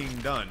not being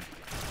done.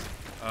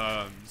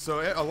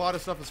 So a lot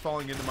of stuff is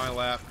falling into my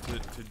lap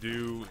to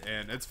do,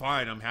 and it's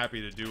fine, I'm happy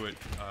to do it.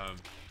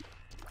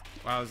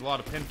 Wow, there's a lot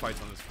of pin fights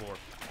on this floor.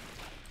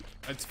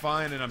 It's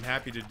fine, and I'm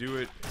happy to do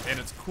it, and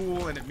it's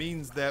cool, and it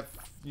means that,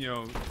 you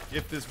know,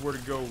 if this were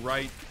to go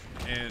right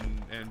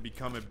and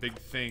become a big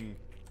thing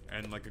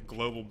and like a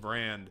global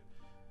brand,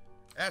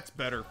 that's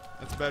better.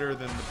 That's better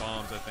than the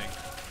bombs, I think.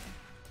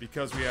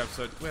 Because we have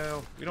such,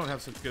 well, we don't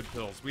have such good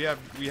pills. We have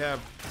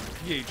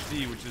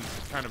PhD, which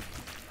has kind of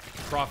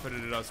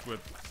profited us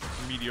with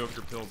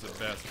mediocre pills at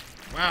best.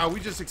 Wow, we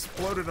just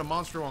exploded a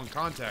monster on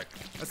contact.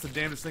 That's the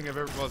damnedest thing I've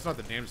ever, well, it's not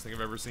the damnedest thing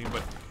I've ever seen,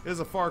 but it is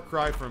a far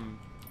cry from,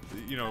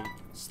 you know,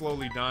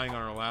 slowly dying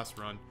on our last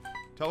run.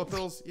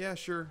 Telepills? Yeah,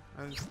 sure.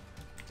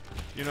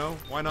 You know,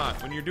 why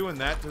not? When you're doing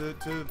that to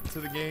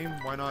the game,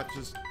 why not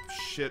just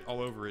shit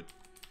all over it?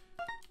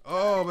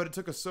 Oh, but it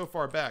took us so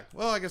far back.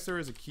 Well, I guess there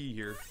is a key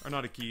here. Or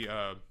not a key,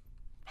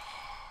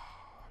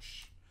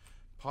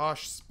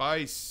 posh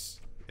spice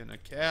in a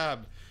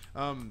cab.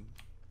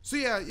 So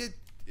yeah,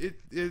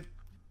 it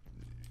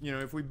you know,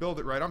 if we build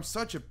it right, I'm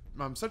such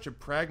a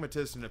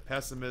pragmatist and a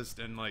pessimist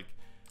and like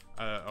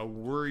a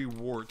worry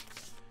wart.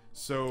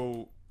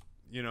 So,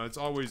 you know, it's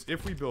always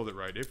if we build it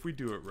right, if we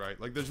do it right.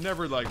 Like there's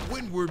never like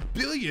when we're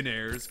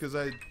billionaires, because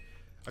I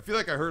feel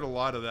like I heard a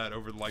lot of that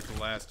over like the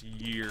last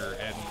year,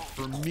 and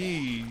for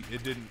me,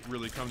 it didn't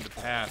really come to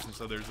pass. And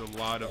so there's a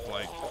lot of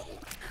like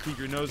keep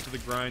your nose to the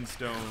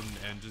grindstone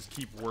and just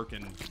keep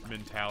working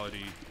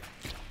mentality.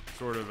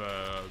 Sort of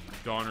a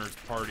Donner's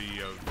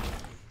Party of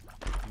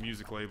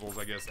music labels,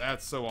 I guess.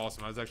 That's so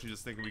awesome. I was actually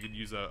just thinking we could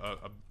use a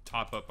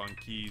top up on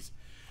keys.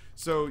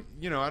 So,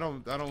 you know, I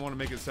don't want to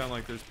make it sound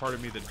like there's part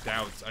of me that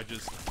doubts.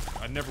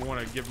 I never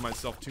want to give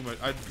myself too much.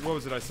 What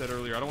was it I said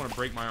earlier? I don't want to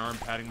break my arm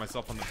patting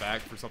myself on the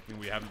back for something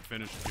we haven't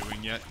finished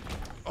doing yet.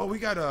 Oh, we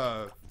got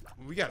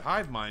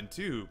Hive Mind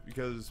too,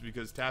 because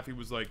Taffy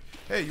was like,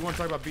 hey, you want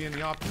to talk about being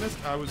the optimist?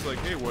 I was like,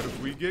 hey, what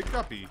if we get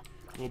Guppy?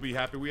 We'll be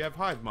happy we have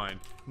Hive Mind.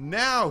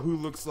 Now who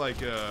looks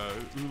like a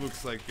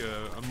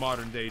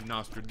modern day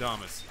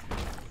Nostradamus?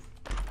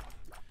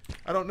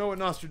 I don't know what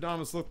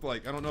Nostradamus looked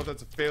like. I don't know if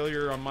that's a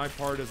failure on my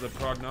part as a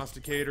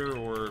prognosticator,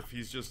 or if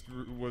he's just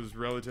was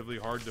relatively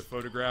hard to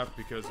photograph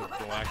because of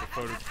the lack of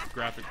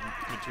photographic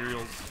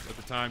materials at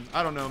the time.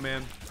 I don't know,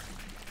 man.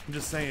 I'm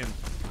just saying.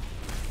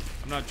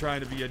 I'm not trying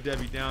to be a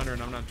Debbie Downer,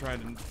 and I'm not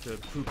trying to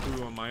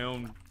poo-poo on my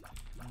own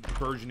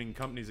burgeoning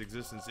company's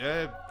existence.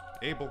 Yeah,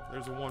 Abel,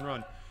 there's a one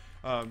run.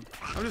 I'm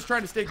just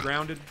trying to stay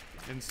grounded,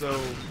 and so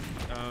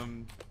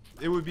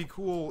it would be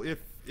cool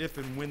if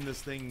and when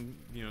this thing,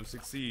 you know,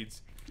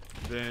 succeeds,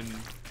 then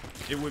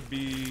it would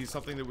be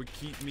something that would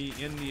keep me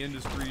in the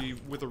industry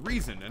with a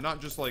reason, and not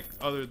just like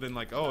other than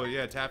like, oh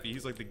yeah, Taffy,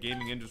 he's like the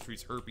gaming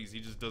industry's herpes, he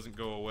just doesn't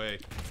go away.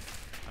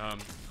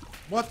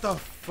 What the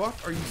fuck?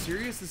 Are you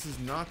serious? This is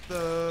not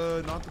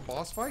the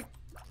boss fight?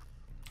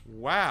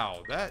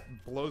 Wow, that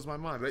blows my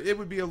mind. But it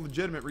would be a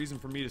legitimate reason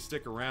for me to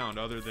stick around,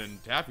 other than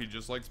Taffy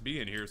just likes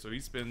being here, so he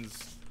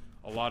spends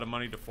a lot of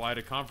money to fly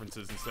to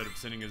conferences instead of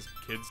sending his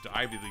kids to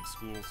Ivy League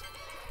schools.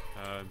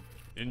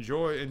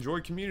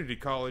 Enjoy community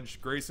college,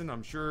 Grayson.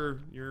 I'm sure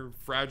your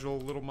fragile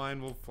little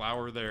mind will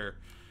flower there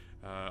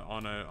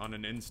on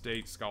an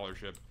in-state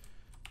scholarship.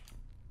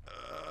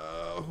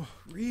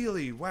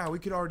 Really? Wow, we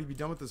could already be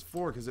done with this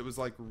floor because it was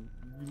like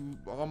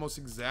almost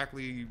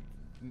exactly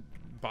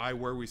by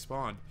where we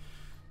spawned.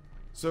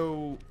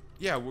 So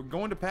yeah, we're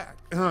going to PAX.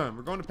 We're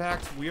going to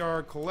PAX. We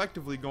are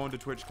collectively going to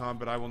TwitchCon,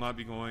 but I will not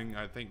be going.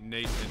 I think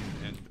Nate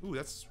and ooh,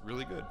 that's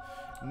really good.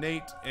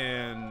 Nate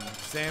and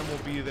Sam will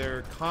be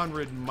there.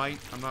 Conrad might.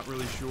 I'm not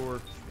really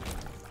sure.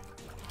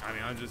 I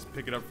mean, I'll just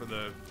pick it up for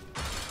the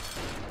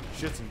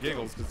shits and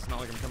giggles because it's not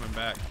like I'm coming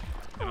back.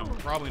 And I'm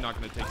probably not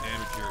going to take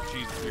damage here.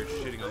 Jesus, you're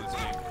shitting on this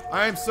game.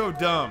 I am so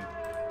dumb.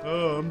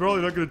 I'm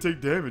probably not going to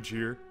take damage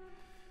here.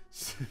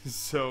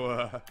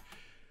 So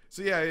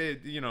yeah,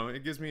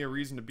 it gives me a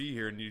reason to be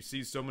here. And you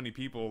see so many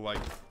people like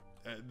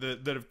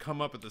that have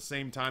come up at the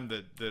same time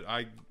that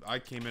I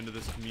came into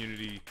this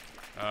community,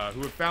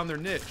 who have found their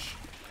niche.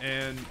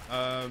 And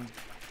I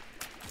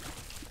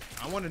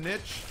want a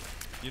niche,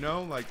 you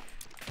know, like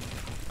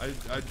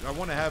I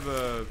want to have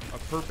a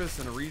purpose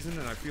and a reason,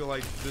 and I feel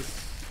like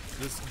this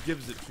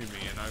gives it to me,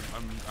 and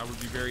I would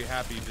be very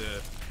happy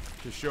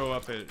to show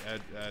up at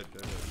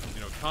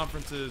you know,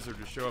 conferences, or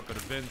to show up at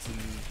events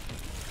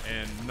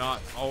and not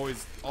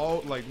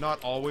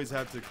always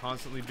have to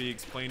constantly be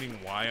explaining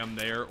why I'm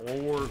there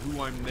or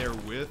who I'm there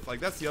with.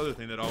 Like, that's the other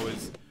thing that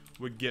always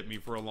would get me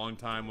for a long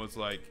time, was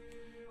like,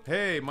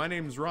 hey, my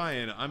name's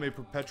Ryan, I'm a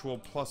perpetual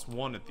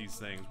 +1 at these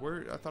things.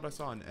 Where I thought I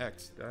saw an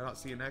X. Did I not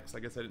see an X? I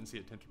guess I didn't see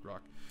a tinted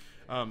rock.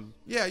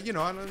 Yeah, you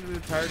know, I'm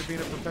tired of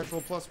being a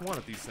perpetual +1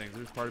 at these things.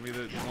 There's part of me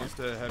that wants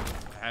to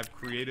have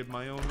created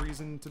my own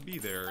reason to be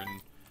there,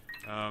 and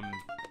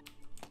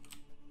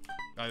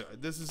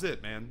this is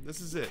it, man. This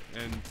is it,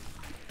 and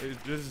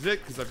this is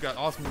it because I've got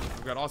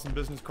awesome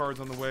business cards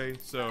on the way.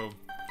 So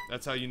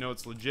that's how you know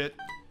it's legit.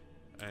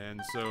 And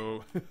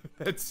so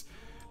that's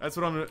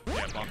what I'm gonna.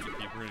 Yeah, bomb keep.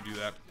 We're gonna do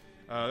that.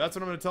 That's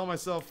what I'm gonna tell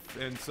myself.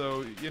 And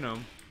so, you know.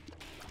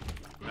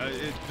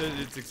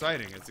 It's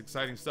exciting. It's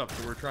exciting stuff.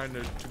 So we're trying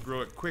to grow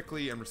it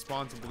quickly and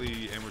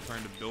responsibly, and we're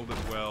trying to build it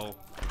well.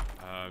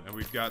 And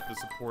we've got the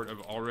support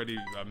of already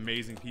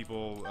amazing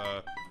people.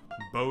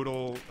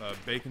 Bodal,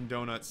 Bacon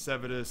Donut,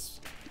 Sevidus,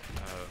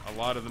 a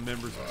lot of the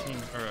members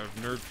of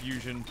Nerd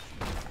Fusion.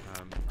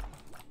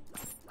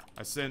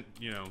 I sent,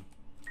 you know,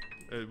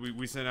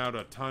 we sent out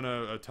a ton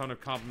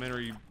of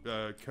complimentary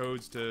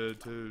codes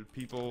to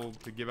people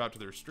to give out to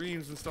their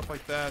streams and stuff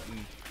like that.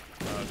 And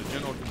the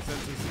general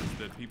consensus is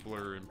that people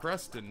are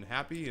impressed and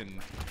happy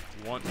and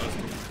want us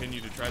to continue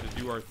to try to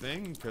do our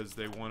thing because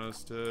they want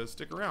us to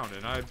stick around.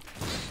 And I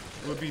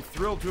would be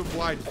thrilled to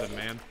oblige them,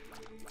 man.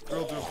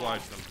 Thrilled to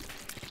oblige them.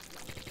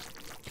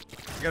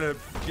 I gotta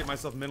get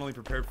myself mentally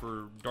prepared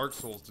for Dark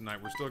Souls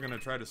tonight. We're still gonna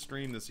try to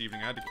stream this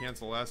evening. I had to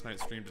cancel last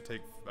night's stream to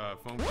take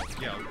phone calls.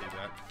 Yeah, I'll do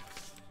that.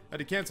 I had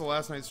to cancel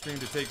last night's stream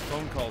to take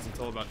phone calls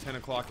until about 10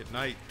 o'clock at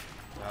night.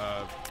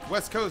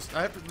 West Coast,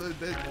 I have to,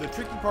 the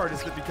tricky part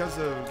is that because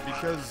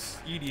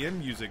EDM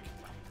music,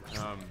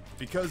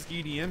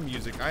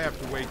 I have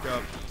to wake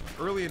up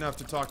early enough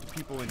to talk to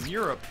people in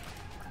Europe,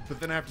 but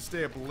then I have to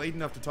stay up late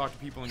enough to talk to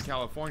people in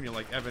California,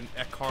 like Evan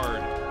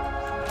Eckhard,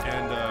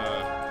 and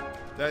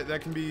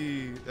that can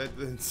be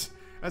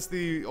that's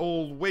the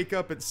old wake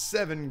up at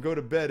 7, go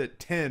to bed at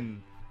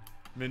 10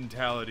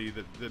 mentality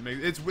that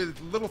makes it's with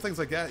little things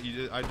like that.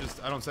 I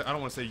don't want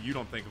to say you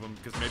don't think of them,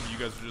 because maybe you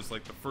guys are just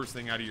like the first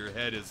thing out of your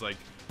head is like,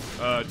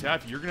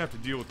 Taffy, you're gonna have to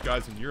deal with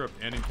guys in Europe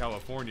and in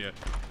California,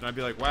 and I'd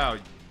be like, wow,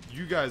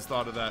 you guys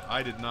thought of that,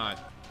 I did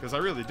not, because I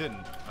really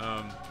didn't.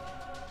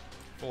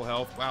 full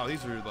health. Wow,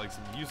 these are like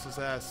some useless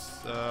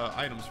ass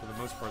items for the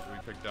most part that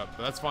we picked up.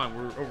 But that's fine.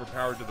 We're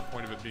overpowered to the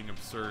point of it being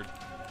absurd.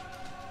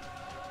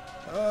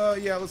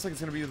 Yeah, it looks like it's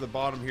gonna be to the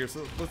bottom here.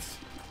 So let's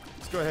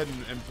go ahead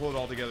and pull it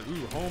all together.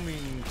 Ooh,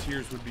 homing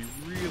tiers would be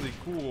really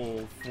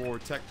cool for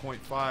Tech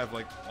Point 5,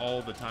 like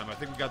all the time. I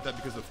think we got that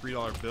because of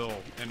 $3 bill,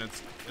 and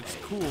it's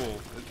cool.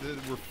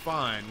 We're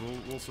fine.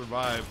 We'll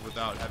survive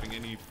without having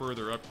any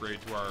further upgrade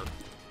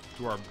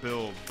to our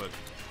build. But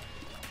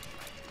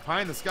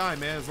pie in the sky,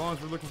 man. As long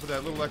as we're looking for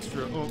that little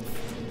extra oomph.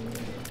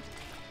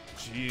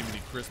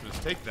 Jiminy Christmas,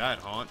 take that,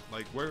 Haunt.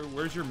 Like,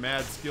 where's your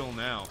mad skill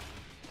now?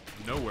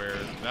 Nowhere.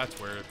 That's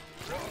where.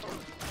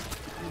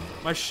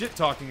 My shit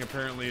talking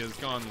apparently has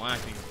gone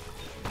lacking.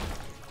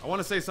 I want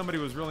to say somebody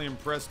was really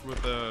impressed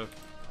with the.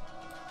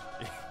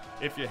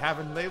 If you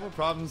haven't labeled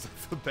problems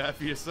with the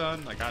Baffia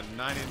son, I got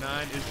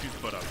 99 issues,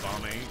 but a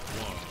bomb ain't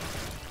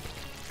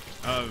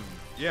one.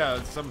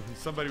 Yeah,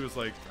 somebody was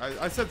like,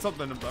 I said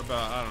something about,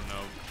 I don't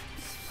know,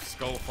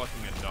 skull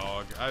fucking a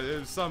dog. It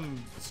was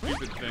some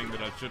stupid thing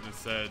that I shouldn't have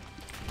said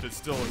that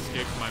still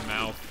escaped my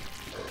mouth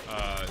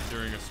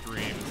during a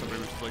stream. And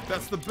somebody was just like,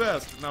 that's the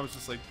best. And I was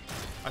just like,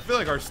 I feel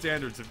like our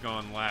standards have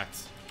gone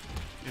lax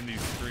in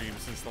these streams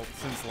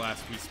since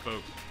last we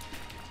spoke.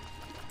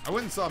 I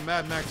went and saw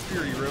Mad Max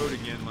Fury Road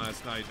again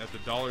last night at the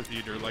Dollar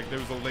Theater. Like, there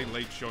was a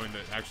late showing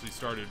that actually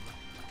started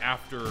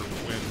after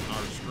when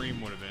our stream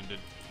would have ended.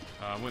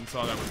 I went and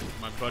saw that with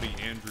my buddy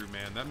Andrew,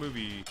 man. That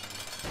movie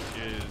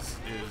is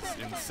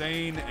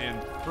insane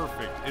and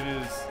perfect. It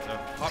is a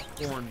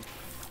popcorn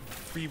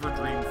fever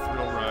dream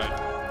thrill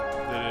ride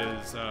that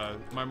is,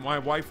 my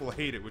wife will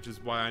hate it, which is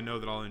why I know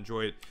that I'll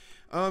enjoy it.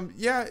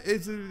 Yeah,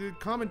 the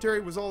commentary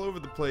was all over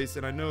the place,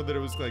 and I know that it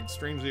was like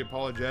strangely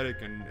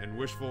apologetic and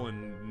wishful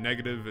and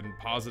negative and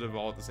positive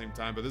all at the same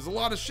time, but there's a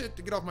lot of shit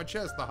to get off my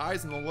chest, the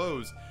highs and the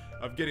lows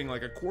of getting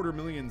like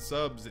 250,000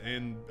 subs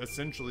in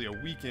essentially a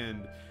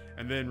weekend,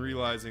 and then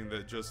realizing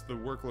that just the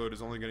workload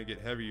is only going to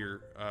get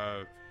heavier.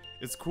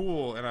 It's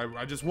cool, and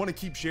I just want to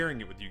keep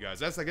sharing it with you guys.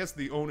 That's, I guess,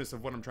 the onus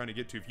of what I'm trying to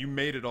get to. If you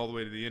made it all the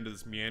way to the end of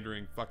this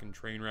meandering fucking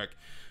train wreck,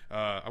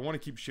 I want to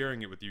keep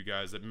sharing it with you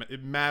guys.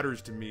 It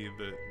matters to me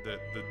that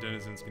the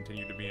denizens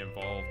continue to be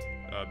involved,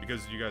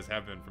 because you guys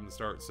have been from the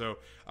start. So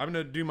I'm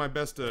going to do my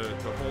best to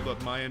hold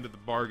up my end of the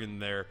bargain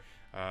there.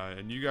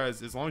 And you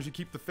guys, as long as you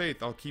keep the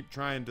faith, I'll keep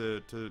trying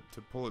to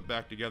pull it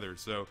back together.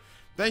 So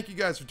thank you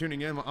guys for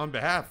tuning in on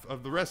behalf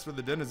of the rest of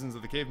the denizens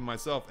of the cave and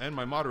myself and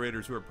my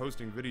moderators who are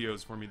posting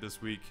videos for me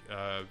this week,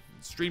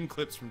 stream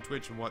clips from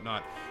Twitch and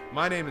whatnot.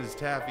 My name is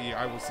Taffy.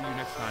 I will see you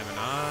next time, and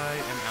I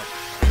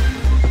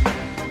am out.